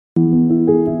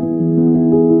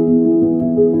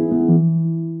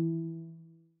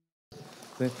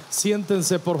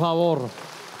Siéntense, por favor.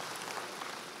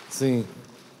 Sí,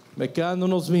 me quedan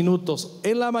unos minutos.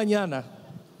 En la mañana,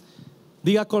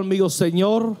 diga conmigo: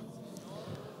 Señor,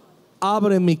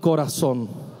 abre mi corazón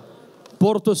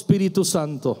por tu Espíritu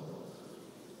Santo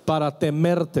para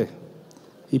temerte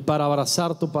y para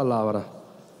abrazar tu palabra,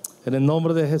 en el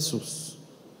nombre de Jesús.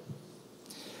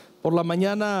 Por la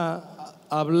mañana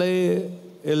hablé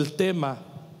el tema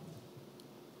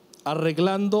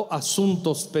Arreglando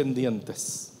Asuntos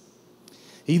Pendientes,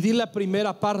 y di la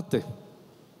primera parte,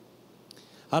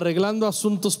 Arreglando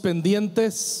Asuntos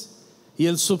Pendientes, y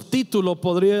el subtítulo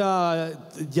podría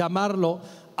llamarlo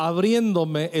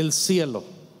Abriéndome el cielo.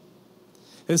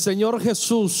 El Señor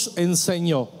Jesús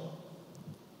enseñó: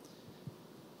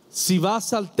 si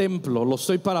vas al templo, lo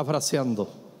estoy parafraseando,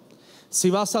 si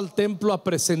vas al templo a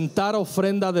presentar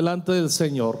ofrenda delante del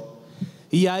Señor,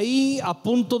 y ahí, a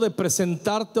punto de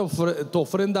presentarte tu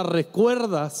ofrenda,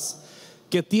 recuerdas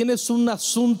que tienes un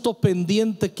asunto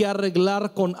pendiente que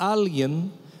arreglar con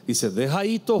alguien, dice: deja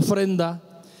ahí tu ofrenda,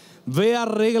 ve,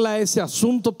 arregla ese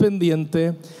asunto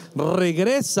pendiente,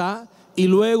 regresa y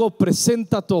luego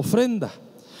presenta tu ofrenda.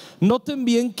 Noten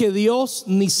bien que Dios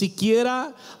ni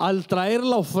siquiera al traer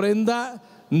la ofrenda,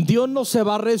 Dios no se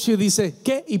va recio y dice: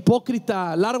 qué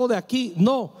hipócrita, largo de aquí.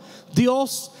 No,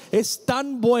 Dios es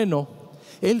tan bueno.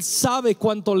 Él sabe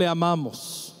cuánto le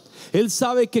amamos. Él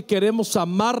sabe que queremos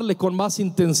amarle con más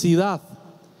intensidad.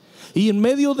 Y en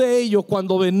medio de ello,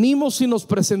 cuando venimos y nos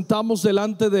presentamos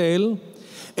delante de Él,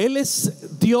 Él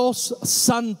es Dios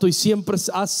santo y siempre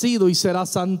ha sido y será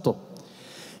santo.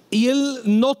 Y Él,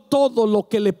 no todo lo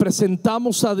que le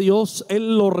presentamos a Dios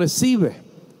Él lo recibe,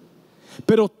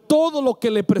 pero todo lo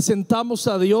que le presentamos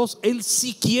a Dios, Él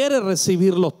sí quiere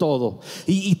recibirlo todo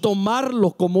y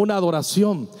tomarlo como una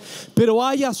adoración. Pero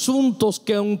hay asuntos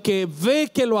que, aunque ve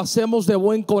que lo hacemos de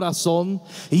buen corazón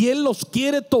y Él los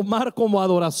quiere tomar como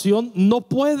adoración, no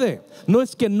puede. No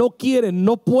es que no quiere,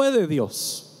 no puede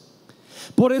Dios.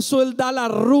 Por eso Él da la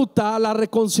ruta a la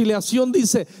reconciliación.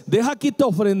 Dice: deja aquí tu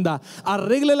ofrenda,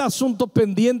 arregle el asunto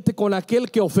pendiente con aquel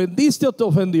que ofendiste o te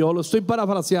ofendió. Lo estoy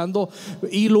parafraseando.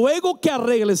 Y luego que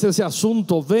arregles ese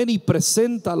asunto, ven y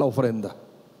presenta la ofrenda.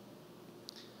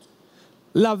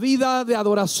 La vida de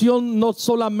adoración no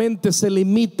solamente se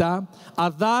limita a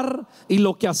dar, y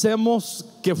lo que hacemos,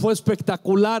 que fue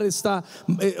espectacular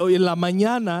en la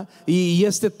mañana y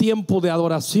este tiempo de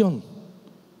adoración,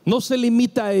 no se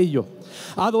limita a ello.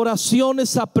 Adoración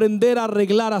es aprender a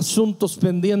arreglar asuntos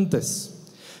pendientes.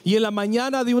 Y en la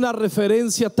mañana di una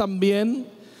referencia también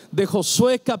de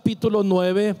Josué capítulo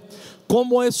 9,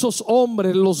 cómo esos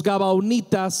hombres, los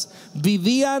gabaonitas,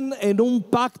 vivían en un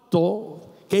pacto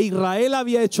que Israel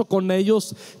había hecho con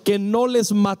ellos, que no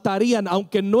les matarían,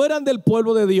 aunque no eran del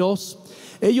pueblo de Dios.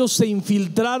 Ellos se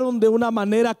infiltraron de una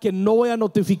manera que no voy a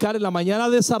notificar. En la mañana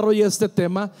desarrollé este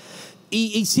tema.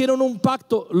 Y hicieron un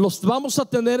pacto: los vamos a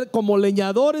tener como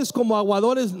leñadores, como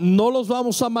aguadores, no los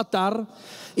vamos a matar.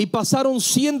 Y pasaron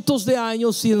cientos de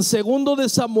años, y en 2 de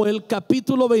Samuel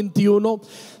capítulo 21,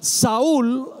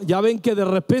 Saúl, ya ven que de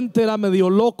repente era medio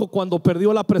loco cuando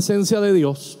perdió la presencia de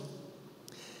Dios,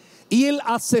 y él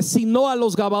asesinó a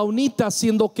los gabaonitas,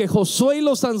 siendo que Josué y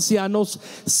los ancianos,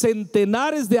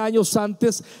 centenares de años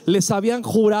antes, les habían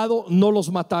jurado: no los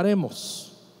mataremos.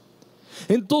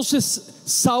 Entonces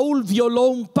Saúl violó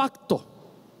un pacto,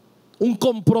 un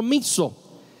compromiso.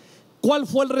 ¿Cuál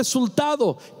fue el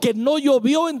resultado? Que no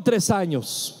llovió en 3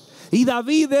 años. Y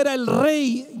David era el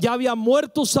rey, ya había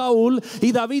muerto Saúl,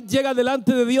 y David llega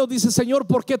delante de Dios, dice: Señor,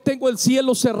 ¿por qué tengo el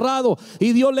cielo cerrado?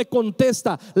 Y Dios le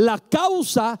contesta: la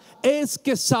causa es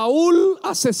que Saúl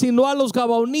asesinó a los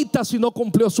gabaonitas y no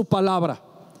cumplió su palabra.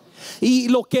 Y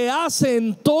lo que hace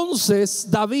entonces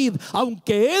David,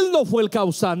 aunque él no fue el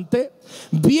causante,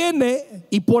 viene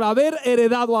y, por haber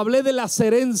heredado, hablé de las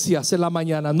herencias en la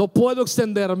mañana, no puedo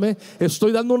extenderme,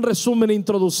 estoy dando un resumen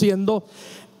introduciendo.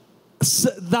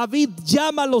 David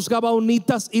llama a los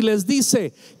gabaonitas y les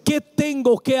dice: ¿qué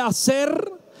tengo que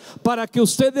hacer para que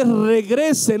ustedes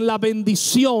regresen la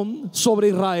bendición sobre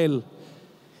Israel?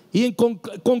 Y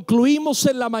concluimos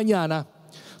en la mañana: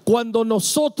 cuando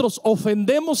nosotros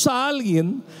ofendemos a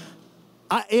alguien,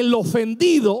 el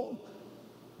ofendido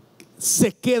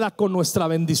se queda con nuestra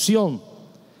bendición.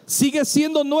 Sigue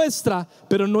siendo nuestra,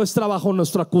 pero no está bajo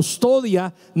nuestra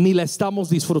custodia, ni la estamos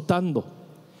disfrutando.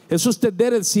 Eso es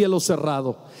tener el cielo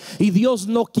cerrado. Y Dios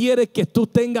no quiere que tú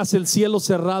tengas el cielo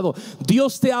cerrado.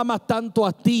 Dios te ama tanto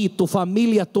a ti, tu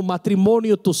familia, tu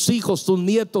matrimonio, tus hijos, tus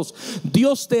nietos.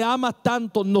 Dios te ama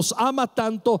tanto, nos ama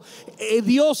tanto.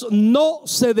 Dios no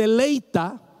se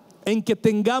deleita en que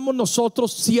tengamos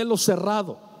nosotros cielo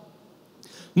cerrado.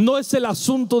 No es el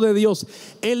asunto de Dios.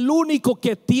 El único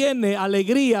que tiene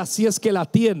alegría, si es que la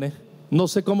tiene, no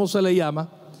sé cómo se le llama,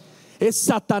 es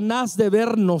Satanás, de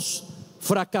vernos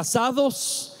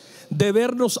fracasados, de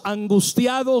vernos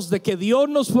angustiados, de que Dios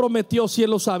nos prometió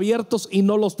cielos abiertos y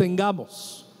no los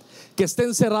tengamos, que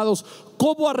estén cerrados.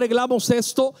 ¿Cómo arreglamos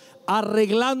esto?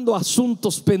 Arreglando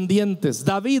asuntos pendientes.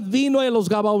 David vino a los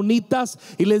gabaonitas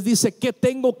y les dice: ¿qué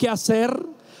tengo que hacer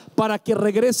para que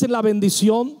regrese la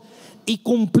bendición? Y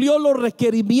cumplió los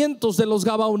requerimientos de los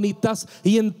gabaonitas,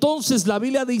 y entonces la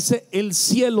Biblia dice: el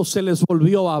cielo se les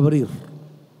volvió a abrir.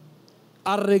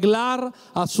 Arreglar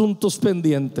asuntos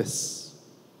pendientes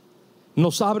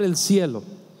nos abre el cielo.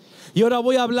 Y ahora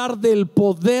voy a hablar del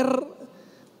poder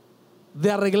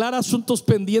de arreglar asuntos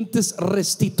pendientes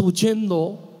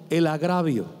restituyendo el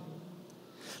agravio.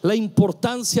 La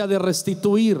importancia de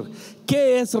restituir.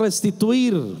 ¿Qué es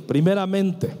restituir?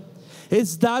 Primeramente,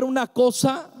 es dar una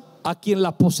cosa a quien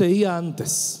la poseía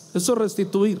antes. Eso es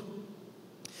restituir.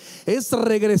 Es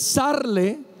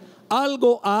regresarle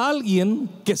algo a alguien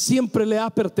que siempre le ha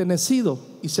pertenecido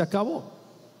y se acabó.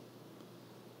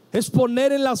 Es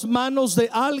poner en las manos de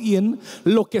alguien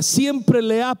lo que siempre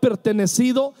le ha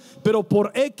pertenecido, pero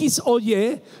por X o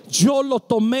Y yo lo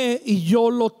tomé y yo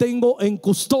lo tengo en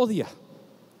custodia.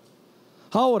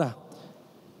 Ahora,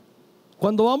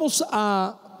 cuando vamos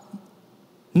a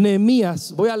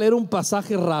Nehemías, voy a leer un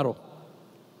pasaje raro,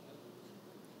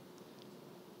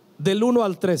 del 1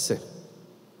 al 13.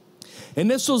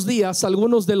 En esos días,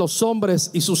 algunos de los hombres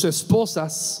y sus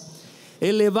esposas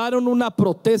elevaron una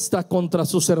protesta contra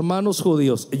sus hermanos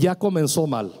judíos. Ya comenzó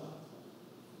mal,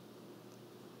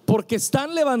 porque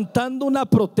están levantando una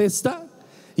protesta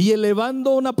y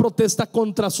elevando una protesta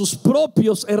contra sus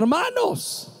propios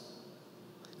hermanos.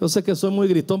 Yo sé que soy muy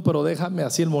gritón, pero déjame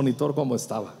así el monitor como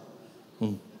estaba.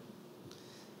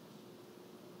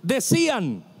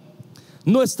 Decían: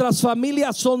 nuestras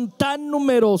familias son tan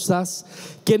numerosas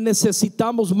que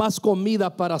necesitamos más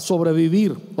comida para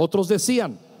sobrevivir. Otros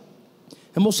decían: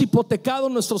 hemos hipotecado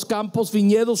nuestros campos,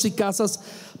 viñedos y casas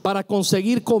para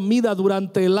conseguir comida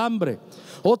durante el hambre.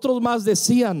 Otros más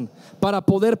decían: para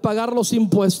poder pagar los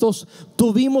impuestos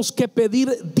tuvimos que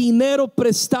pedir dinero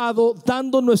prestado,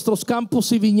 dando nuestros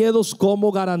campos y viñedos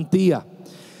como garantía.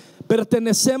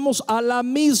 Pertenecemos a la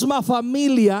misma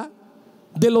familia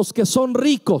de los que son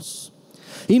ricos,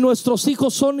 y nuestros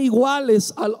hijos son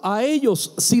iguales a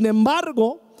ellos. Sin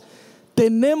embargo,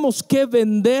 tenemos que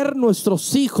vender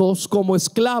nuestros hijos como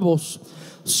esclavos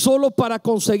solo para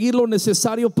conseguir lo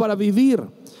necesario para vivir.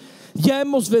 Ya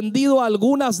hemos vendido a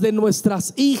algunas de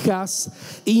nuestras hijas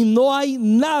y no hay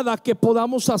nada que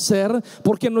podamos hacer,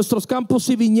 porque nuestros campos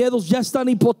y viñedos ya están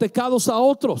hipotecados a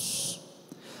otros.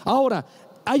 Ahora,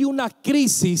 hay una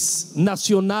crisis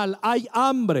nacional, hay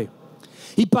hambre.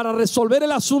 Y para resolver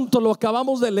el asunto, lo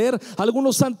acabamos de leer,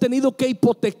 algunos han tenido que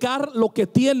hipotecar lo que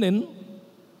tienen,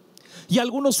 y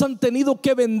algunos han tenido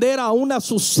que vender aún a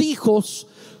sus hijos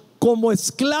como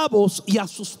esclavos y a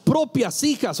sus propias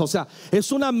hijas. O sea,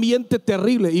 es un ambiente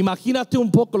terrible. Imagínate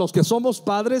un poco, los que somos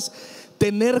padres,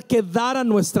 tener que dar a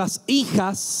nuestras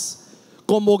hijas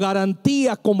como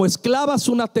garantía, como esclavas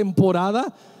una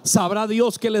temporada. Sabrá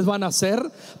Dios qué les van a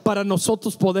hacer para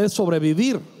nosotros poder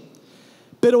sobrevivir.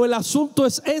 Pero el asunto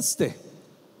es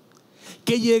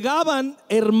que llegaban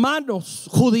hermanos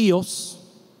judíos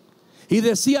y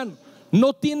decían: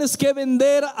 no tienes que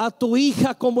vender a tu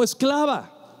hija como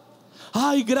esclava.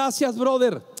 Ay, gracias,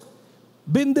 brother,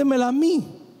 véndemela a mí.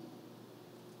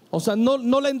 O sea,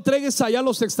 no la entregues allá a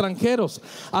los extranjeros,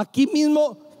 aquí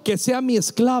mismo que sea mi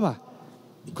esclava.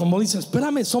 Y como dice: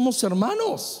 espérame, somos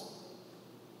hermanos,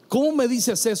 ¿cómo me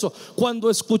dices eso? Cuando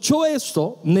escuchó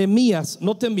esto, Nehemías,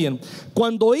 noten bien,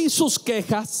 cuando oí sus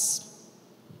quejas,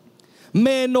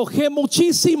 me enojé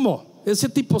muchísimo. Ese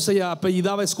tipo se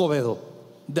apellidaba Escobedo,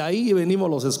 de ahí venimos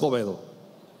los Escobedo.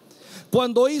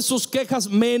 Cuando oí sus quejas,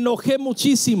 me enojé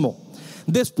muchísimo.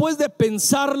 Después de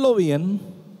pensarlo bien,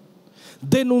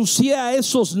 denuncié a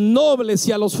esos nobles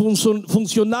y a los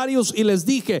funcionarios y les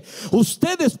dije: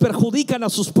 ustedes perjudican a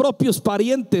sus propios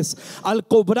parientes al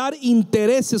cobrar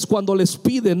intereses cuando les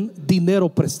piden dinero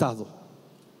prestado.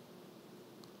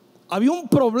 Había un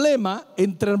problema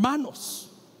entre hermanos.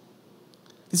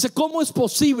 Dice: ¿cómo es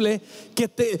posible que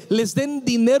les den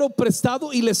dinero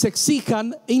prestado y les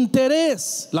exijan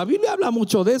interés? La Biblia habla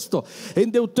mucho de esto.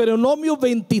 En Deuteronomio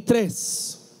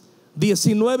 23,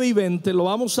 19 y 20, lo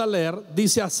vamos a leer.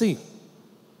 Dice así: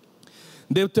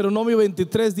 Deuteronomio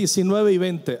 23, 19 y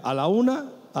 20, a la 1,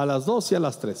 a las 2 y a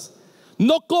las 3.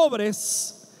 No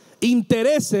cobres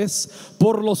intereses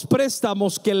por los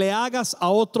préstamos que le hagas a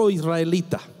otro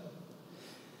israelita,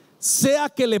 sea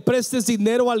que le prestes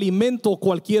dinero, alimento o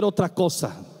cualquier otra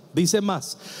cosa. Dice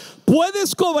más: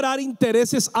 puedes cobrar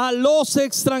intereses a los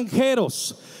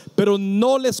extranjeros, pero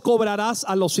no les cobrarás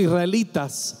a los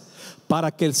israelitas, para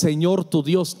que el Señor tu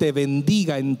Dios te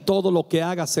bendiga en todo lo que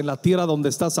hagas en la tierra donde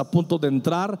estás a punto de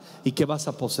entrar y que vas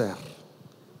a poseer.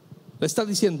 Le está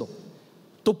diciendo: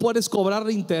 tú puedes cobrar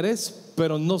interés,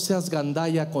 pero no seas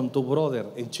gandalla con tu brother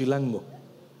en Chilango.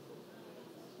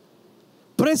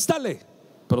 Préstale,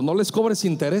 pero no les cobres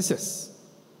intereses.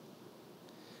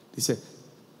 Dice: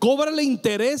 cóbrale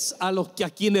interés a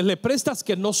quienes le prestas,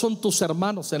 que no son tus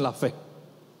hermanos en la fe.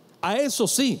 A eso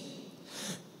sí.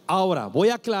 Ahora voy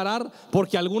a aclarar,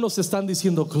 porque algunos están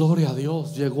diciendo: gloria a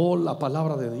Dios, llegó la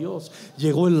palabra de Dios,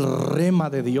 llegó el rema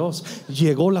de Dios,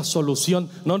 llegó la solución.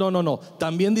 No.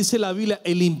 También dice la Biblia: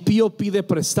 el impío pide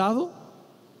prestado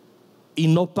y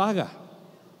no paga.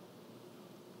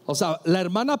 O sea, la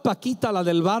hermana Paquita, la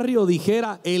del barrio,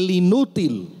 dijera: el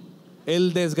inútil,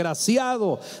 el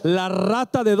desgraciado, la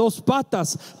rata de dos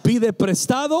patas, pide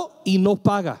prestado y no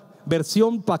paga.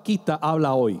 Versión Paquita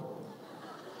habla hoy.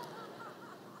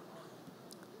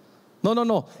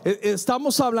 No,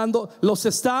 estamos hablando, los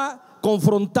está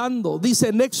confrontando. Dice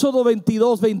en Éxodo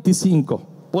 22:25,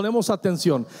 ponemos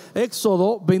atención.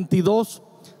 Éxodo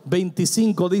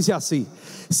 22:25 dice así: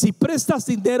 si prestas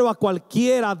dinero a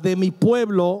cualquiera de mi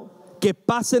pueblo que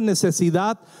pase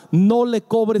necesidad, no le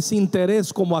cobres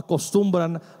interés como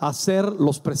acostumbran a hacer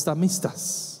los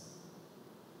prestamistas.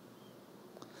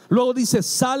 Luego dice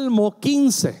Salmo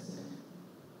 15,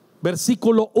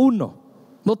 versículo 1.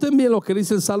 Noten bien lo que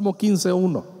dice el Salmo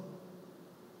 15:1.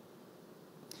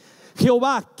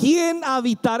 Jehová, ¿quién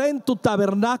habitará en tu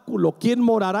tabernáculo? ¿Quién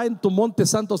morará en tu monte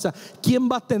santo? O sea, ¿quién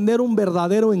va a tener un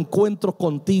verdadero encuentro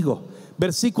contigo?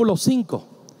 Versículo 5: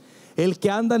 el que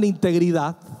anda en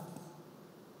integridad,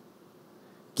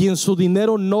 quien su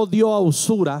dinero no dio a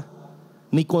usura,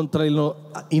 ni contra el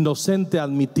inocente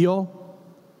admitió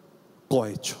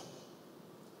cohecho.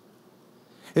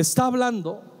 Está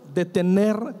hablando de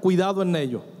tener cuidado en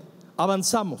ello.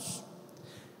 Avanzamos.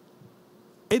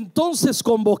 Entonces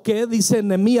convoqué, dice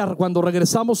Nehemías, cuando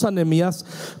regresamos a Nehemías,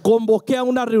 convoqué a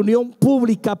una reunión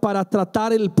pública para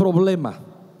tratar el problema.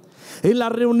 En la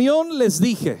reunión les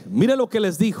dije, mire lo que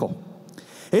les dijo: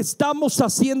 estamos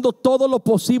haciendo todo lo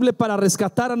posible para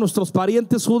rescatar a nuestros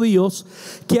parientes judíos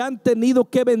que han tenido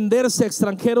que venderse a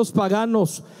extranjeros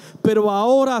paganos, pero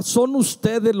ahora son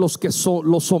ustedes los que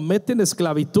los someten a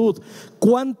esclavitud.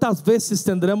 ¿Cuántas veces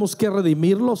tendremos que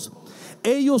redimirlos?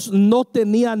 Ellos no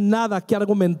tenían nada que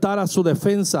argumentar a su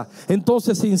defensa.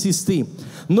 Entonces insistí: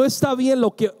 no está bien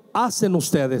lo que hacen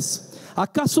ustedes.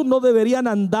 ¿Acaso no deberían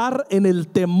andar en el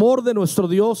temor de nuestro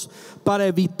Dios para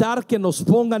evitar que nos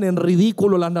pongan en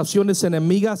ridículo las naciones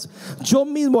enemigas? Yo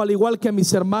mismo, al igual que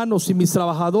mis hermanos y mis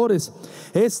trabajadores,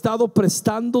 he estado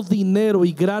prestando dinero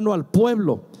y grano al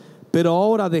pueblo, pero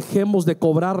ahora dejemos de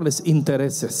cobrarles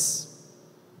intereses.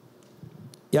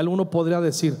 Y alguno podría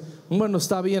decir: bueno,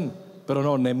 está bien, pero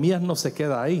no, Nehemías no se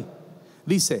queda ahí.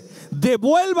 Dice: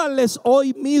 devuélvanles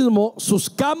hoy mismo sus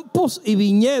campos y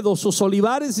viñedos, sus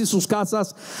olivares y sus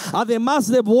casas. Además,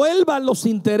 devuelvan los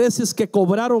intereses que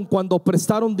cobraron cuando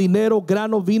prestaron dinero,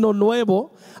 grano, vino nuevo,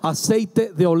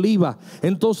 aceite de oliva.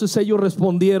 Entonces ellos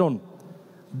respondieron: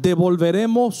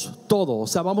 devolveremos todo, o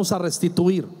sea, vamos a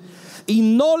restituir, y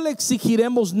no le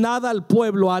exigiremos nada al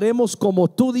pueblo, haremos como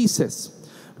tú dices.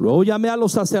 Luego llamé a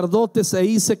los sacerdotes e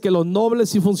hice que los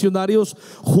nobles y funcionarios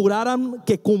juraran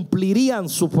que cumplirían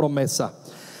su promesa.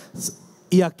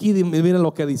 Y aquí miren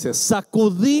lo que dice: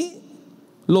 sacudí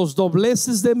los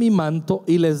dobleces de mi manto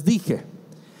y les dije: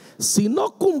 si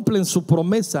no cumplen su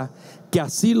promesa, que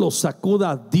así los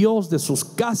sacuda Dios de sus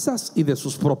casas y de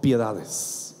sus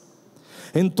propiedades.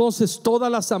 Entonces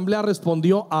toda la asamblea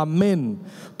respondió: amén.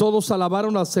 Todos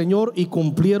alabaron al Señor y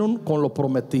cumplieron con lo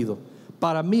prometido.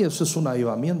 Para mí eso es un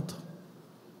avivamiento.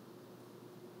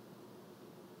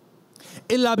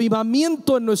 El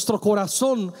avivamiento en nuestro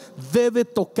corazón debe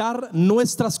tocar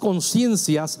nuestras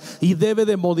conciencias y debe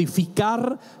de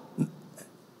modificar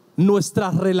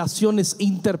nuestras relaciones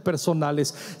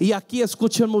interpersonales. Y aquí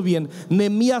escuchen muy bien: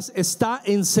 Nehemías está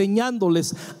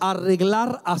enseñándoles a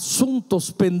arreglar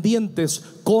asuntos pendientes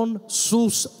con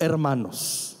sus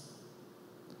hermanos.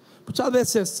 Muchas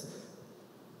veces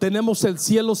tenemos el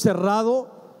cielo cerrado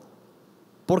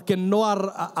porque no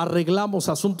arreglamos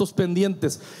asuntos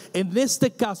pendientes. En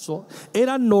este caso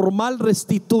era normal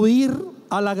restituir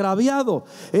al agraviado.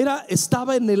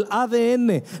 Estaba en el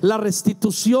ADN. La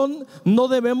restitución no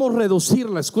debemos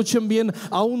reducirla, escuchen bien,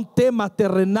 a un tema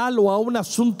terrenal o a un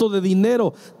asunto de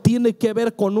dinero. Tiene que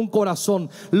ver con un corazón.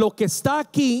 Lo que está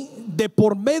aquí de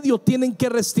por medio, tienen que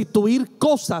restituir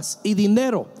cosas y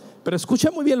dinero. Pero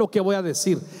escuchen muy bien lo que voy a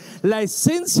decir. La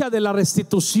esencia de la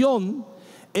restitución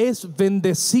es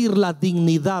bendecir la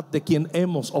dignidad de quien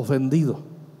hemos ofendido.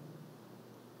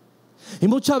 Y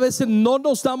muchas veces no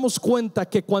nos damos cuenta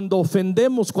que cuando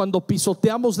ofendemos, cuando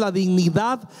pisoteamos la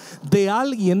dignidad de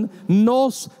alguien,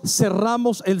 nos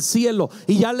cerramos el cielo.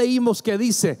 Y ya leímos que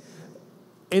dice: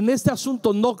 en este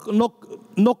asunto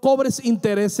no cobres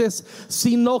intereses,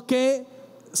 sino que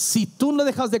si tú no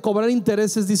dejas de cobrar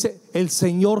intereses, dice, el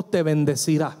Señor te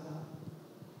bendecirá.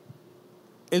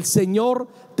 El Señor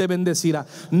te bendecirá.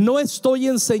 No estoy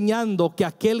enseñando que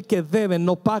aquel que debe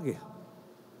no pague.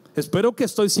 Espero que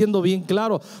estoy siendo bien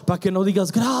claro, para que no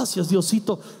digas: gracias,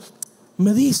 Diosito,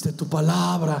 me diste tu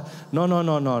palabra.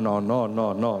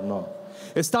 No.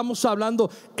 Estamos hablando,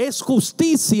 es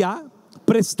justicia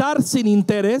prestar sin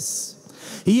interés.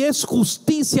 Y es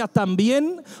justicia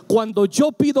también cuando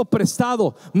yo pido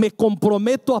prestado, me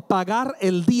comprometo a pagar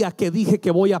el día que dije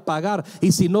que voy a pagar.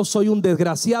 Y si no, soy un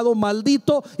desgraciado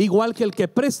maldito, igual que el que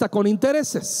presta con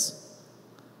intereses.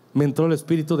 Me entró el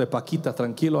espíritu de Paquita.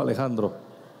 Tranquilo, Alejandro.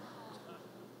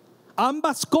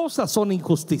 Ambas cosas son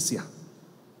injusticia.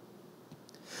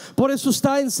 Por eso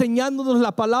está enseñándonos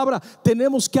la palabra.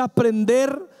 Tenemos que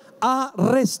aprender a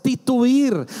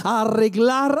restituir, a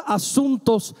arreglar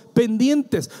asuntos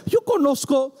pendientes. Yo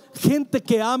conozco gente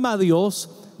que ama a Dios,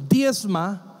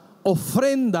 diezma,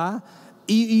 ofrenda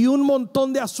y un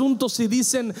montón de asuntos, y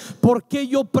dicen: ¿por qué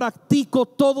yo practico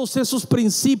todos esos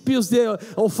principios de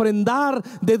ofrendar,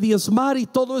 de diezmar y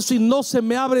todo eso, y no se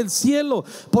me abre el cielo?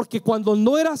 Porque cuando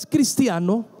no eras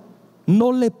cristiano,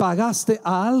 no le pagaste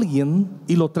a alguien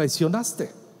y lo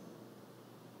traicionaste.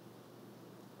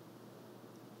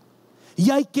 Y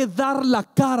hay que dar la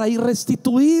cara y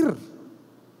restituir.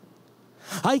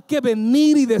 Hay que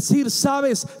venir y decir: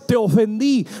 sabes, te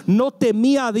ofendí, no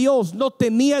temía a Dios, no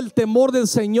tenía el temor del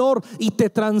Señor y te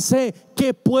trancé.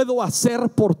 ¿Qué puedo hacer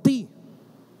por ti?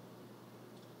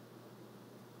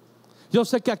 Yo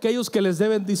sé que aquellos que les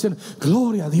deben dicen: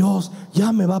 gloria a Dios,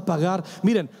 ya me va a pagar.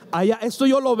 Miren, allá, esto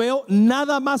yo lo veo,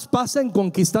 nada más pasa en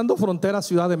Conquistando Frontera,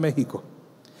 Ciudad de México.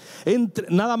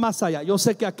 Nada más allá. Yo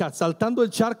sé que acá, saltando el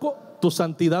charco, tu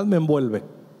santidad me envuelve.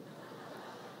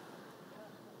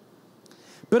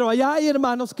 Pero allá hay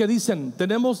hermanos que dicen: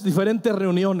 tenemos diferentes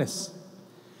reuniones,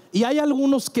 y hay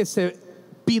algunos que se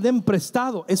piden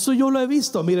prestado. Eso yo lo he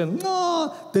visto. Miren,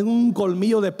 no, tengo un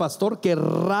colmillo de pastor que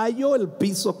rayo el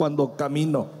piso cuando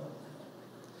camino.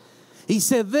 Y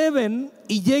se deben,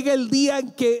 y llega el día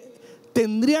en que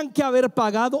tendrían que haber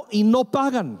pagado y no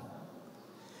pagan.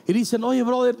 Y dicen: oye,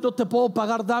 brother, no te puedo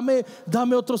pagar,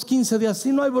 dame otros 15 días.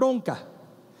 Si no hay bronca.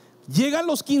 Llegan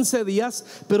los 15 días,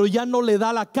 pero ya no le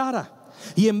da la cara.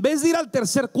 Y en vez de ir al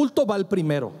tercer culto, va al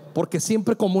primero, porque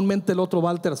siempre comúnmente el otro va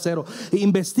al tercero.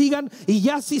 Investigan, y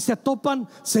ya si se topan,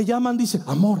 se llaman, dice: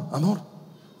 amor,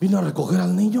 vino a recoger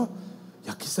al niño, y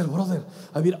aquí está el brother.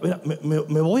 Mira,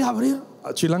 me voy a abrir,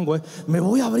 chilango, me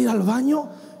voy a abrir al baño,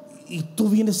 y tú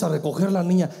vienes a recoger a la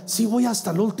niña. Sí, voy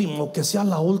hasta el último, que sea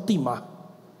la última.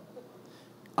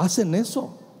 Hacen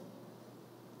eso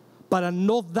para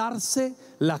no darse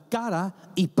la cara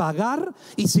y pagar.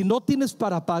 Y si no tienes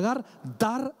para pagar,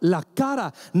 dar la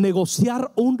cara, negociar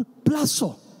un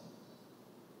plazo.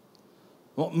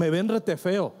 No, me ven rete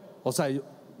feo. O sea,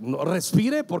 no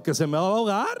respire, porque se me va a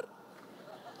ahogar.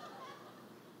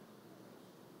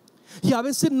 Y a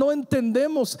veces no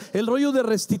entendemos el rollo de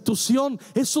restitución.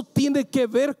 Eso tiene que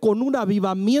ver con un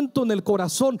avivamiento en el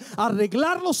corazón.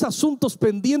 Arreglar los asuntos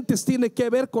pendientes tiene que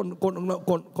ver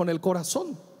con el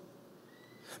corazón.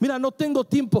 Mira, no tengo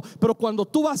tiempo, pero cuando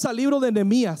tú vas al libro de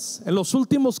Nehemías, en los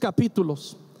últimos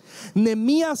capítulos,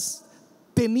 Nehemías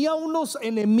tenía unos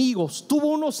enemigos, tuvo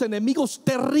unos enemigos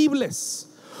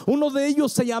terribles. Uno de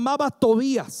ellos se llamaba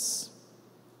Tobías,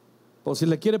 por si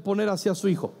le quiere poner así a su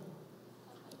hijo.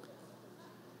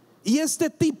 Y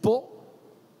este tipo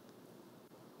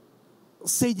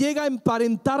se llega a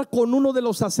emparentar con uno de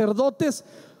los sacerdotes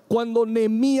cuando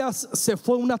Nehemías se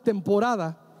fue una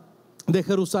temporada de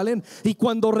Jerusalén. Y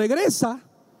cuando regresa,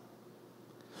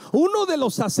 uno de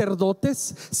los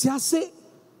sacerdotes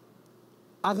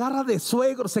agarra de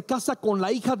suegro, se casa con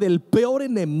la hija del peor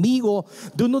enemigo,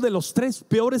 de uno de los 3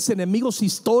 peores enemigos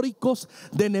históricos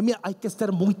de Nehemías. Hay que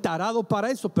estar muy tarado para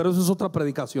eso, pero eso es otra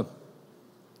predicación.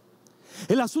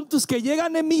 El asunto es que llega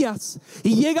Nehemías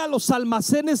y llega a los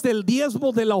almacenes del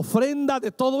diezmo, de la ofrenda,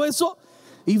 de todo eso,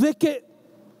 y ve que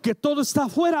que todo está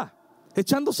afuera,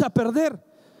 echándose a perder.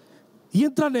 Y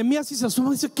entra Nehemías y se asoma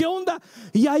y dice: ¿qué onda?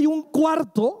 Y hay un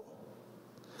cuarto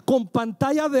con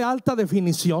pantalla de alta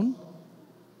definición,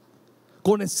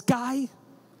 con Sky,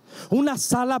 una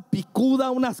sala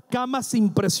picuda, unas camas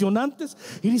impresionantes.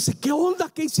 Y dice: ¿qué onda?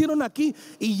 ¿Qué hicieron aquí?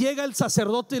 Y llega el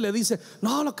sacerdote y le dice: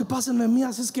 no, lo que pasa,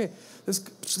 Nehemías, es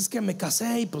que me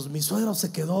casé y pues mi suegro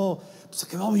se quedó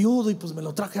viudo y pues me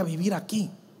lo traje a vivir aquí.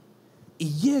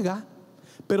 Y llega,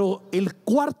 pero el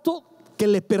cuarto que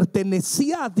le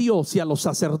pertenecía a Dios y a los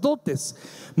sacerdotes,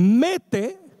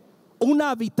 mete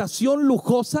una habitación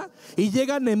lujosa, y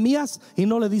llega Nehemías y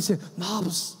no le dice: no,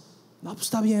 pues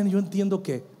está bien, yo entiendo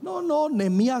que no.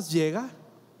 Nehemías llega,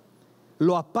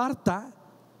 lo aparta,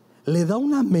 le da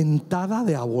una mentada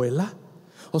de abuela.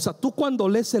 O sea, tú cuando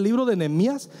lees el libro de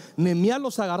Nehemías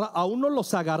los agarra, a uno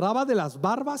los agarraba de las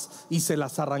barbas y se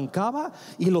las arrancaba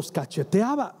y los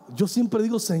cacheteaba. Yo siempre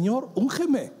digo: Señor,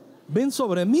 úngeme, ven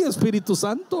sobre mí, Espíritu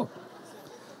Santo.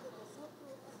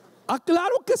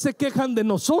 Claro que se quejan de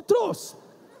nosotros.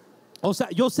 O sea,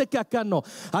 yo sé que acá no.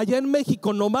 Allá en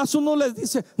México nomás uno les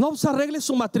dice: no, pues arregle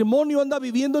su matrimonio, anda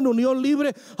viviendo en unión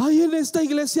libre. Ay, en esta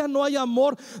iglesia no hay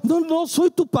amor. No, soy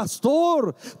tu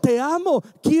pastor, te amo,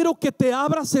 quiero que te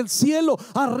abras el cielo.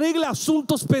 Arregla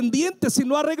asuntos pendientes. Si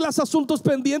no arreglas asuntos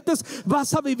pendientes,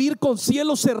 vas a vivir con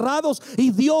cielos cerrados.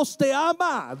 Y Dios te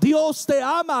ama,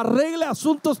 arregle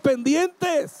asuntos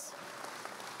pendientes.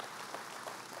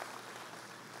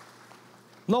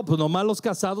 No, pues nomás los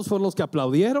casados fueron los que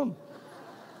aplaudieron.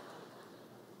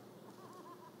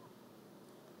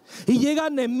 Y llega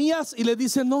Nehemías y le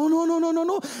dice: no.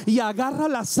 Y agarra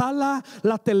la sala,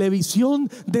 la televisión,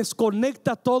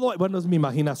 desconecta todo. Bueno, es mi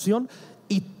imaginación.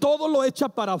 Y todo lo echa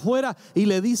para afuera. Y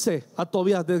le dice a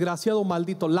Tobías: desgraciado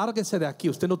maldito, lárguese de aquí,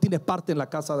 usted no tiene parte en la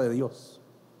casa de Dios.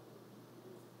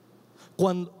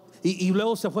 Y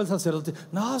luego se fue el sacerdote: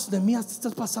 no, Nehemías, te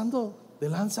estás pasando de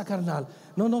lanza, carnal.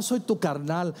 No soy tu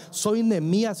carnal, soy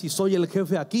Nehemías y soy el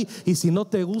jefe aquí. Y si no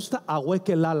te gusta,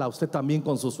 ahueque el ala usted también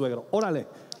con su suegro.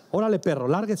 Órale perro,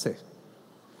 lárguese.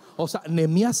 O sea,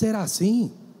 Nehemías era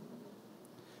así.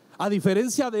 A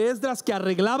diferencia de Esdras, que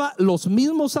arreglaba los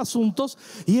mismos asuntos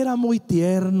y era muy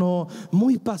tierno,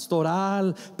 muy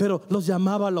pastoral, pero los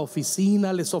llamaba a la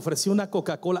oficina, les ofrecía una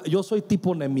Coca-Cola. Yo soy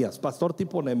tipo Nehemías, pastor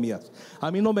tipo Nehemías. A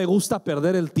mí no me gusta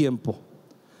perder el tiempo,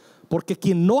 porque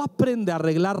quien no aprende a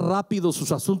arreglar rápido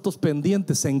sus asuntos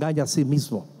pendientes se engaña a sí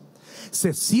mismo.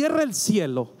 Se cierra el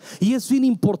cielo, y es bien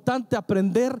importante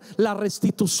aprender la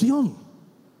restitución.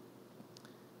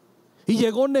 Y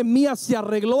llegó Nehemías y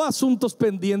arregló asuntos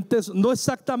pendientes, no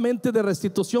exactamente de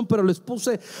restitución, pero les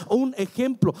puse un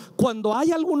ejemplo. Cuando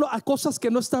hay cosas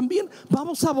que no están bien,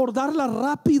 vamos a abordarlas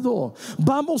rápido,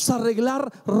 vamos a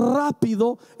arreglar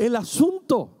rápido el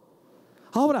asunto.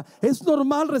 Ahora, es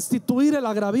normal restituir el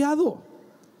agraviado.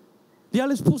 Ya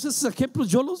les puse esos ejemplos,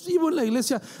 yo los vivo en la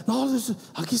iglesia. No,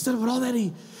 aquí está el brother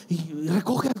y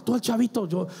recoge tú al chavito,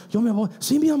 yo me voy.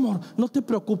 Sí, mi amor, no te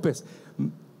preocupes.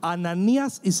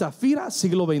 Ananías y Zafira,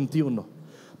 siglo XXI,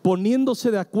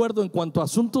 poniéndose de acuerdo en cuanto a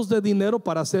asuntos de dinero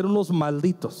para ser unos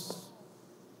malditos.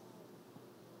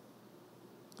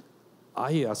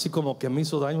 Ay, así como que me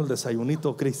hizo daño el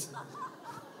desayunito, Cris.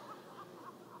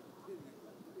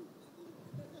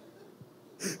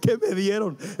 ¿Qué me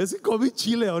dieron? Es que comí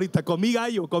chile ahorita, comí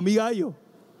gallo.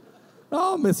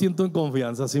 No, me siento en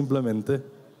confianza simplemente.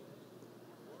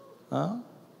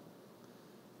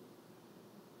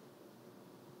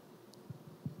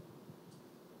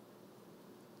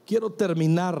 Quiero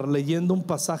terminar leyendo un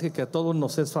pasaje que a todos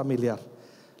nos es familiar.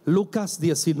 Lucas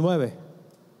 19,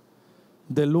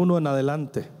 del 1 en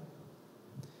adelante.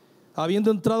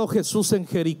 Habiendo entrado Jesús en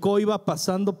Jericó, iba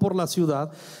pasando por la ciudad,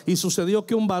 y sucedió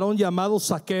que un varón llamado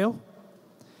Zaqueo,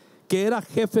 que era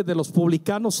jefe de los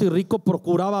publicanos y rico,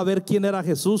 procuraba ver quién era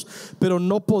Jesús, pero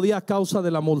no podía a causa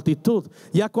de la multitud.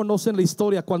 Ya conocen la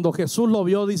historia. Cuando Jesús lo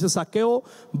vio, dice: Zaqueo,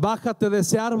 bájate de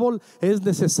ese árbol, es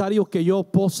necesario que yo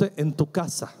pose en tu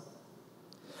casa.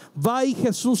 Va ahí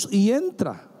Jesús y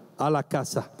entra a la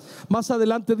casa. Más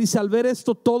adelante dice: al ver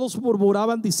esto, todos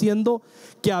murmuraban diciendo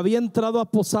que había entrado a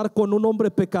posar con un hombre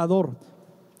pecador.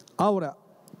 Ahora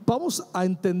vamos a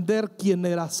entender quién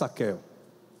era Zaqueo.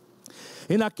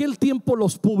 En aquel tiempo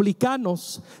los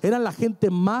publicanos eran la gente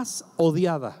más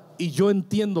odiada, y yo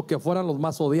entiendo que fueran los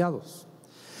más odiados.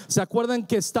 ¿Se acuerdan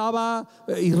que estaba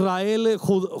Israel,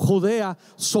 Judea,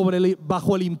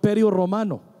 bajo el imperio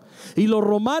romano? Y los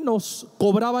romanos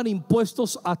cobraban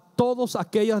impuestos a todas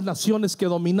aquellas naciones que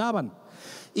dominaban.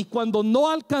 Y cuando no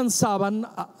alcanzaban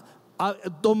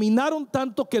dominaron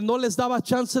tanto que no les daba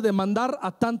chance de mandar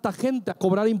a tanta gente a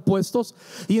cobrar impuestos,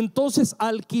 y entonces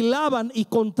alquilaban y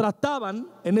contrataban,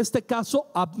 en este caso,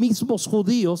 a mismos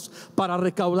judíos para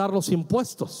recaudar los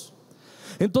impuestos.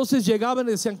 Entonces llegaban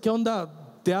y decían: ¿qué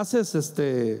onda? ¿Te haces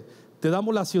te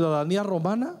damos la ciudadanía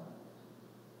romana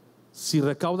si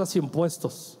recaudas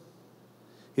impuestos?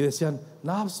 Y decían: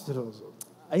 no, pero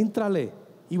éntrale.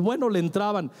 Y bueno, le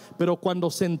entraban. Pero cuando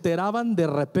se enteraban de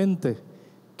repente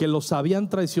que los habían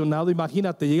traicionado,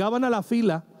 imagínate, llegaban a la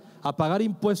fila a pagar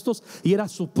impuestos y era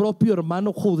su propio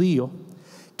hermano judío,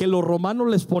 que los romanos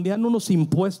les ponían unos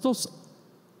impuestos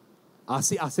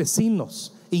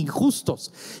asesinos,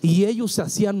 injustos, y ellos se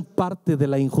hacían parte de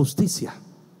la injusticia.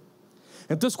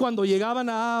 Entonces cuando llegaban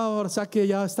o sea que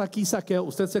ya está aquí Saqueo,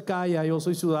 usted se calla, yo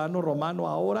soy ciudadano romano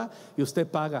ahora y usted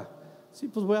paga. Sí,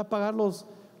 pues voy a pagar los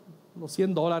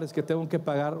 $100 que tengo que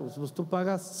pagar. Pues tú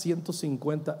pagas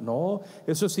 150. No,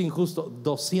 eso es injusto.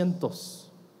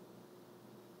 200.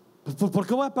 Pues ¿por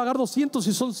qué voy a pagar 200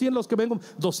 si son 100 los que vengo?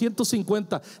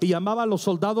 250. Y llamaba a los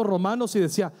soldados romanos y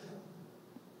decía: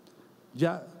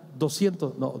 ya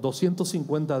 200, no,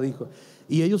 250 dijo.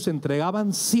 Y ellos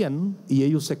entregaban 100 y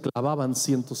ellos se clavaban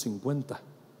 150.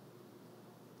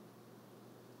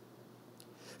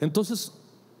 Entonces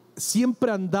siempre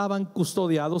andaban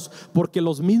custodiados, porque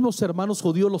los mismos hermanos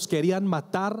judíos los querían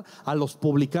matar a los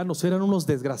publicanos. Eran unos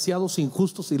desgraciados,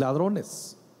 injustos y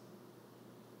ladrones.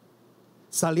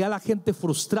 Salía la gente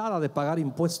frustrada de pagar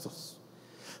impuestos.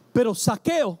 Pero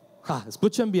Saqueo,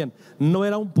 escuchen bien, no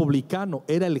era un publicano,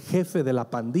 era el jefe de la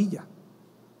pandilla.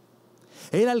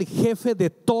 Era el jefe de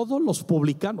todos los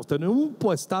publicanos. Tenía un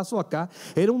puestazo acá.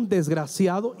 Era un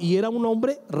desgraciado y era un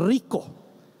hombre rico.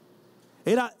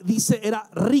 Era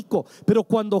rico. Pero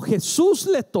cuando Jesús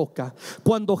le toca,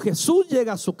 cuando Jesús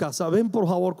llega a su casa, ven por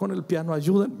favor con el piano,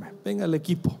 ayúdenme, venga el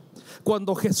equipo.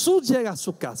 Cuando Jesús llega a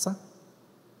su casa,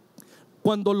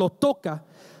 cuando lo toca,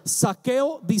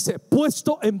 Saqueo dice: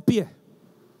 puesto en pie,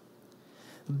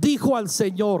 dijo al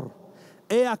Señor: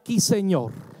 he aquí,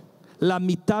 Señor, la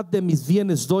mitad de mis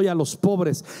bienes doy a los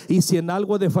pobres, y si en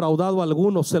algo he defraudado a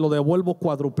alguno, se lo devuelvo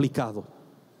cuadruplicado.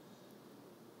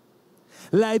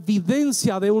 La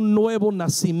evidencia de un nuevo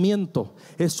nacimiento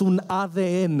es un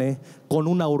ADN con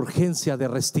una urgencia de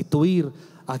restituir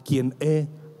a quien he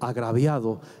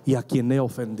agraviado y a quien he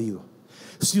ofendido.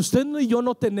 Si usted y yo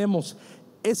no tenemos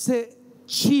ese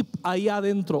chip ahí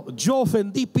adentro: yo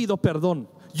ofendí, pido perdón;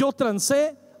 yo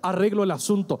trancé, arreglo el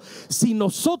asunto. Si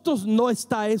nosotros no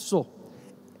está eso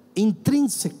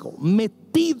intrínseco,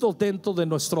 metido dentro de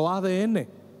nuestro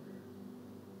ADN.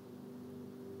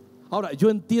 Ahora, yo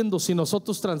entiendo, si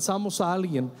nosotros transamos a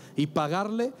alguien y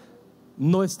pagarle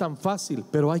no es tan fácil,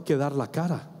 pero hay que dar la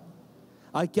cara.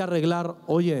 Hay que arreglar: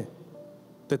 oye,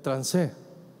 te transé,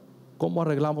 ¿cómo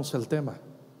arreglamos el tema?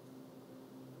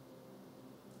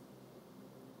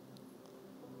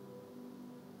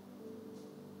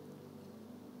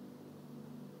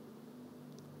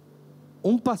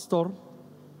 Un pastor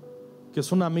que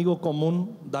es un amigo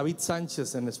común, David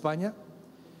Sánchez, en España,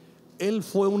 él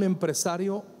fue un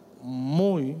empresario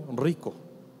muy rico,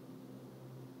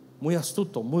 muy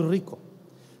astuto, muy rico.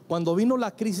 Cuando vino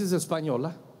la crisis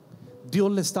española,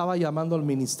 Dios le estaba llamando al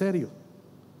ministerio,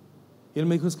 y él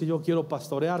me dijo: es que yo quiero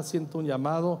pastorear, siento un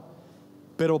llamado.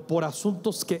 Pero por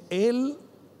asuntos que él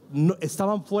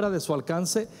estaban fuera de su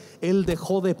alcance, él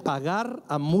dejó de pagar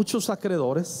a muchos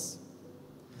acreedores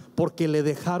porque le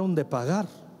dejaron de pagar.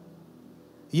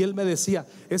 Y él me decía: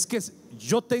 es que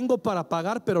yo tengo para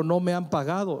pagar, pero no me han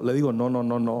pagado. Le digo: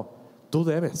 no, tú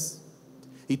debes,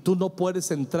 y tú no puedes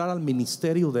entrar al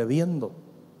ministerio debiendo.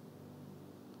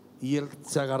 Y él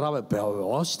se agarraba: pero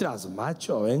ostras,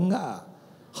 macho, venga,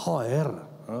 joder,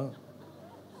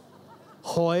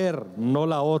 joder, no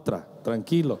la otra,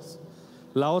 tranquilos.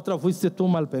 La otra fuiste tú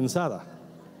mal pensada,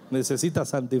 necesitas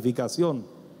santificación.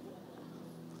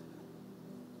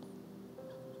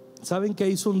 ¿Saben qué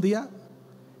hizo un día?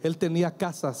 Él tenía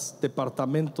casas,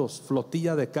 departamentos,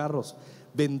 flotilla de carros.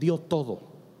 Vendió todo.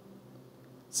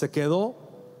 Se quedó,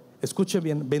 escuche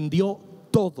bien, vendió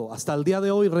todo. Hasta el día de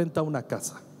hoy renta una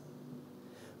casa.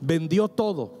 Vendió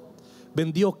todo.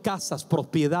 Vendió casas,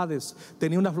 propiedades.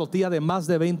 Tenía una flotilla de más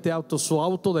de 20 autos, su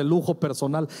auto de lujo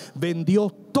personal. Vendió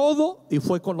todo y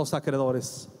fue con los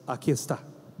acreedores. Aquí está,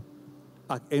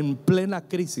 en plena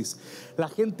crisis. La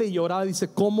gente lloraba, dice: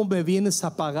 ¿cómo me vienes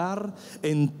a pagar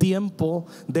en tiempo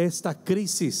de esta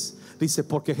crisis? Dice: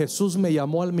 porque Jesús me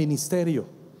llamó al ministerio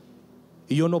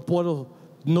y yo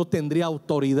no tendría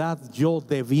autoridad yo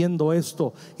debiendo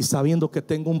esto y sabiendo que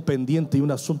tengo un pendiente y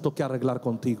un asunto que arreglar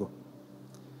contigo.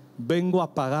 vengo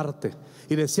a pagarte.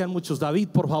 Y decían muchos: David,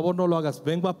 por favor no lo hagas,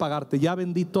 vengo a pagarte. Ya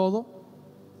vendí todo.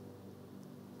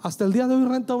 Hasta el día de hoy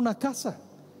renta una casa.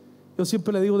 Yo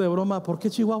siempre le digo de broma: ¿por qué,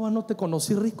 Chihuahua, no te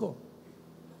conocí rico?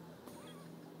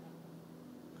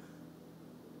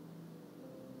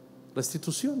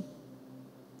 Restitución,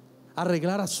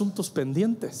 arreglar asuntos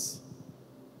pendientes.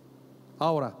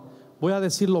 Ahora voy a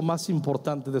decir lo más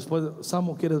importante. Después,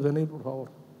 Samu, ¿quieres venir, por favor?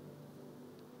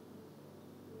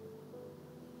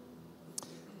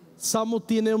 Samu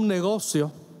tiene un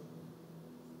negocio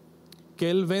que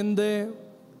él vende,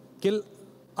 que él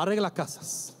arregla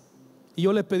casas. Y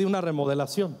yo le pedí una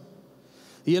remodelación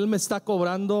y él me está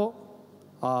cobrando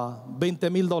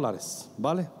 $20,000,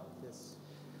 ¿vale?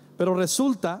 Pero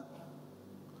resulta,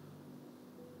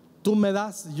 tú me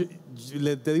das,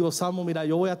 te digo: Samu, mira,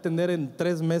 yo voy a tener en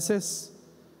 3 meses,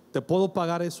 te puedo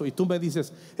pagar eso. Y tú me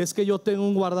dices: es que yo tengo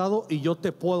un guardado y yo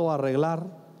te puedo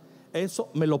arreglar eso,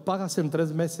 me lo pagas en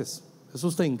 3 meses. Eso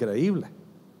está increíble,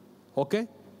 ¿ok?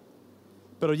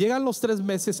 Pero llegan los 3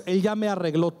 meses, él ya me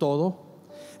arregló todo.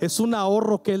 Es un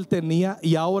ahorro que él tenía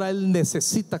y ahora él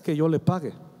necesita que yo le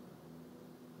pague.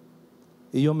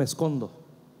 Y yo me escondo.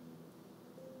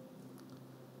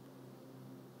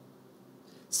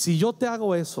 Si yo te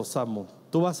hago eso, Samu,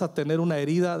 tú vas a tener una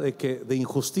herida de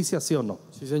injusticia, ¿sí o no?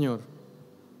 Sí, Señor.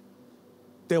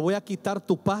 Te voy a quitar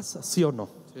tu paz, ¿sí o no?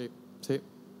 Sí, sí.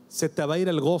 Se te va a ir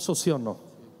el gozo, ¿sí o no?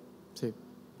 Sí.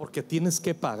 Porque tienes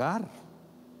que pagar.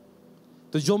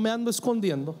 Entonces yo me ando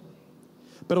escondiendo,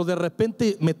 pero de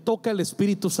repente me toca el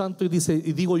Espíritu Santo y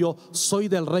digo yo: soy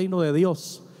del reino de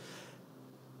Dios.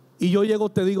 Y yo llego,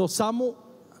 te digo: Samu,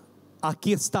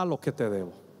 aquí está lo que te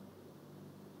debo.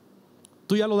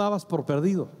 Tú ya lo dabas por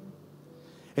perdido.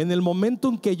 En el momento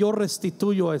en que yo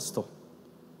restituyo esto,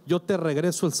 yo te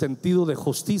regreso el sentido de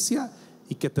justicia,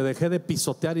 y que te dejé de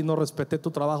pisotear y no respeté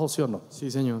tu trabajo, ¿sí o no? Sí,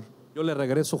 Señor. Yo le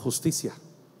regreso justicia.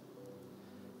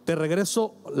 Te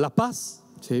regreso la paz.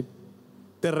 Sí.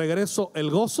 Te regreso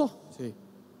el gozo. Sí.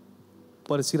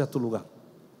 Puedes ir a tu lugar.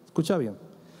 Escucha bien.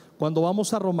 Cuando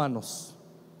vamos a Romanos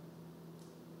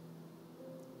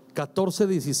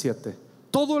 14:17,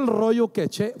 todo el rollo que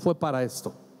eché fue para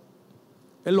esto.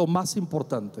 Es lo más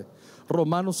importante.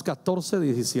 Romanos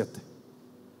 14:17.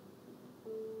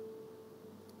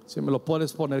 Si me lo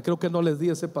puedes poner. Creo que no les di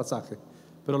ese pasaje,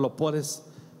 pero lo puedes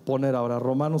poner ahora.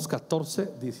 Romanos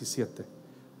 14:17.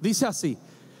 Dice así: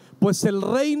 pues el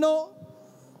reino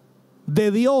de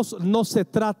Dios no se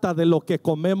trata de lo que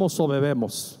comemos o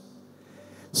bebemos,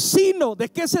 sino ¿de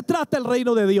qué se trata el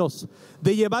reino de Dios?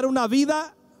 De llevar una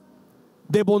vida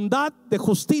de bondad, de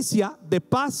justicia, de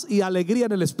paz y alegría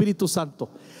en el Espíritu Santo.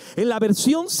 En la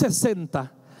versión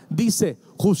 60 dice: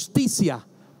 justicia,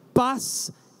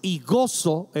 paz y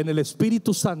gozo en el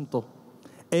Espíritu Santo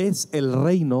es el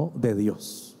reino de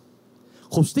Dios.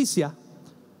 Justicia,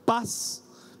 paz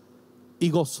y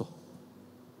gozo.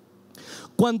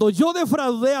 Cuando yo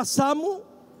defraudé a Samu,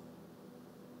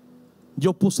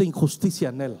 yo puse injusticia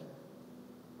en él.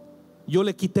 Yo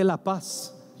le quité la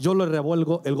paz, yo le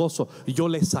revuelvo el gozo, yo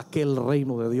le saqué el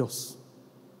reino de Dios.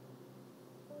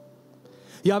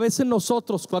 Y a veces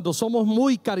nosotros, cuando somos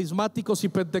muy carismáticos y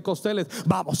pentecostales,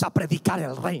 vamos a predicar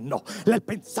el reino, el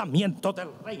pensamiento del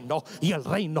reino, y el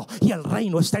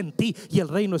reino está en ti, y el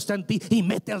reino está en ti, y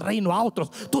mete el reino a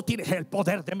otros. Tú tienes el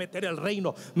poder de meter el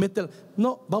reino.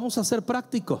 No, vamos a ser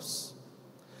prácticos.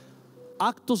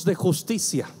 Actos de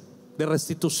justicia, de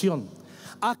restitución,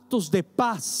 actos de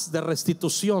paz, de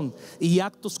restitución, y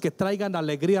actos que traigan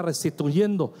alegría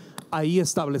restituyendo. Ahí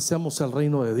establecemos el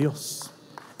reino de Dios.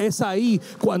 Es ahí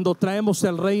cuando traemos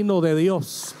el reino de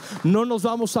Dios. No nos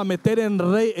vamos a meter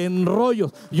en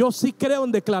rollos. Yo sí creo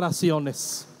en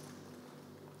declaraciones.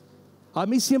 A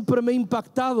mí siempre me ha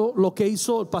impactado lo que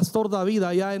hizo el pastor David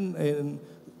allá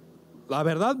la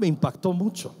verdad me impactó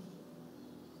mucho,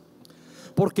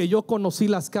 porque yo conocí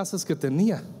las casas que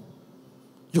tenía.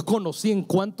 Yo conocí en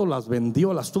cuánto las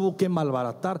vendió, las tuvo que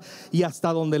malbaratar, y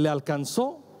hasta donde le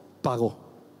alcanzó, pagó.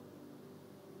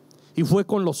 Y fue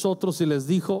con los otros y les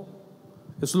dijo: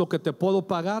 es lo que te puedo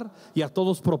pagar. Y a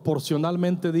todos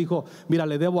proporcionalmente dijo: mira,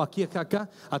 le debo aquí, acá,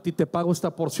 a ti te pago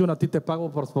esta porción, a ti te pago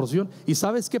por porción. Y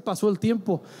 ¿sabes qué pasó el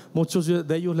tiempo? Muchos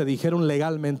de ellos le dijeron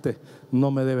legalmente: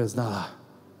 no me debes nada,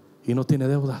 y no tiene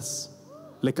deudas.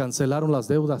 Le cancelaron las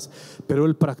deudas, pero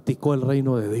él practicó el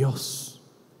reino de Dios.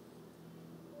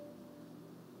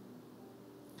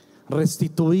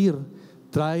 Restituir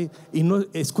trae, y no,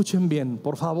 escuchen bien,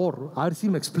 por favor, a ver si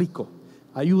me explico.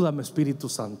 Ayúdame, Espíritu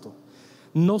Santo.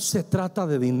 No se trata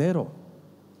de dinero.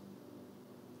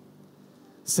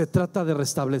 Se trata de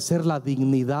restablecer la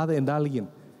dignidad en alguien.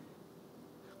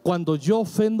 Cuando yo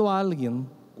ofendo a alguien,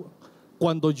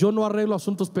 cuando yo no arreglo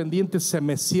asuntos pendientes, se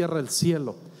me cierra el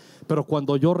cielo. Pero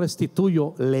cuando yo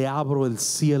restituyo, le abro el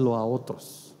cielo a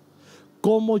otros.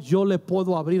 ¿Cómo yo le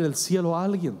puedo abrir el cielo a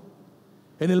alguien?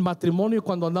 En el matrimonio,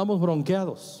 cuando andamos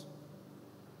bronqueados,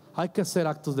 hay que hacer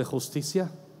actos de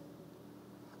justicia.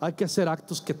 Hay que hacer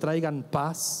actos que traigan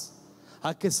paz.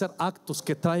 Hay que hacer actos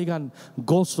que traigan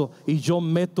gozo. Y yo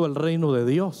meto el reino de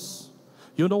Dios.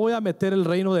 Yo no voy a meter el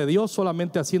reino de Dios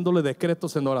solamente haciéndole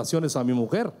decretos en oraciones a mi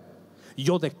mujer.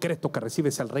 Yo decreto que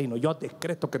recibes el reino. Yo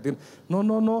decreto que tiene.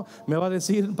 No. Me va a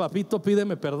decir: papito,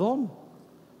 pídeme perdón,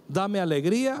 dame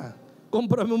alegría,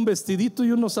 cómprame un vestidito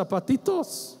y unos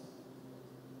zapatitos.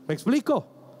 ¿Me explico?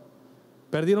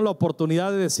 Perdieron la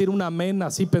oportunidad de decir un amén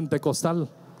así pentecostal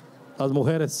las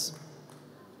mujeres.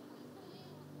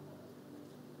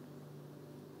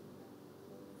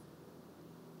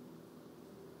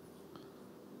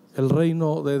 El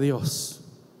reino de Dios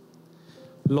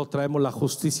lo traemos, la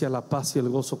justicia, la paz y el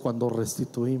gozo, cuando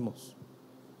restituimos.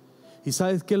 ¿Y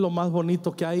sabes qué es lo más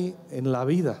bonito que hay en la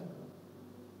vida?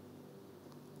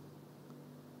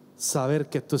 Saber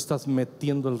que tú estás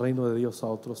metiendo el reino de Dios a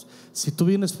otros. Si tú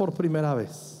vienes por primera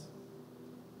vez,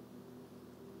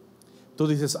 tú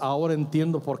dices: ahora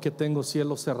entiendo por qué tengo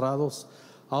cielos cerrados.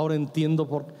 Ahora entiendo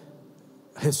por qué.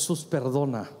 Jesús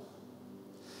perdona.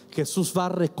 Jesús va a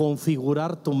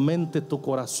reconfigurar tu mente, tu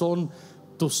corazón,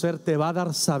 tu ser. Te va a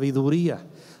dar sabiduría.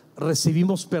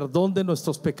 Recibimos perdón de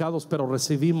nuestros pecados, pero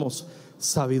recibimos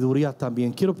sabiduría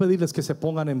también. Quiero pedirles que se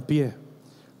pongan en pie,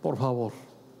 por favor.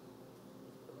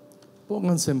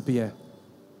 Pónganse en pie.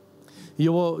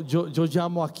 Yo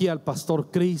llamo aquí al pastor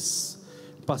Chris,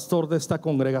 pastor de esta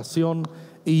congregación,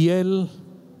 y él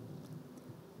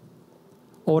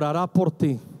orará por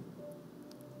ti.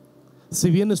 Si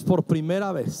vienes por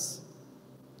primera vez,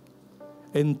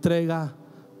 entrega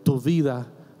tu vida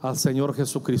al Señor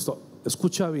Jesucristo.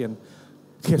 Escucha bien: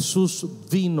 Jesús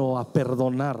vino a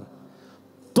perdonar.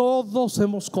 Todos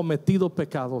hemos cometido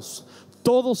pecados,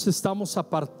 todos estamos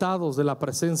apartados de la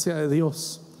presencia de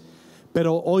Dios,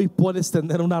 pero hoy puedes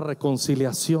tener una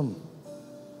reconciliación.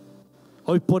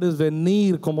 Hoy puedes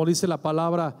venir, como dice la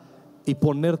palabra, y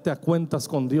ponerte a cuentas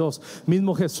con Dios.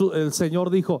 Mismo Jesús, el Señor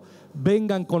dijo: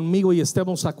 vengan conmigo y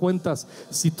estemos a cuentas.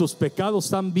 Si tus pecados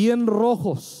están bien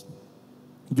rojos,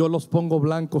 yo los pongo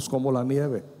blancos como la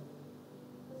nieve.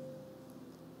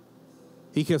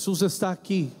 Y Jesús está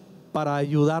aquí para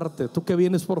ayudarte. Tú que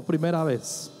vienes por primera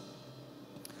vez,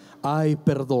 hay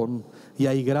perdón y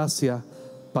hay gracia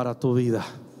para tu vida.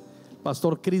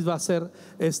 Pastor Chris va a hacer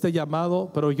este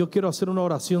llamado, pero yo quiero hacer una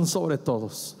oración sobre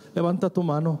todos. Levanta tu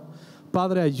mano.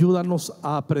 Padre, ayúdanos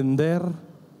a aprender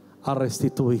a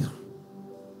restituir,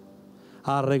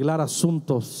 a arreglar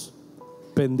asuntos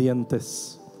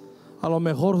pendientes. A lo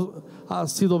mejor ha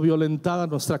sido violentada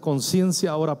nuestra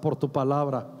conciencia ahora por tu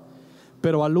palabra,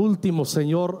 pero al último,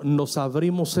 Señor, nos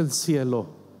abrimos el cielo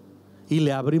y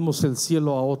le abrimos el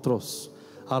cielo a otros,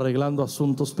 arreglando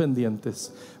asuntos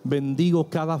pendientes. Bendigo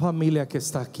cada familia que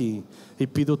está aquí y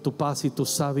pido tu paz y tu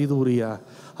sabiduría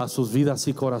a sus vidas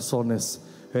y corazones,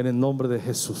 en el nombre de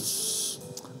Jesús.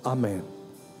 Amén.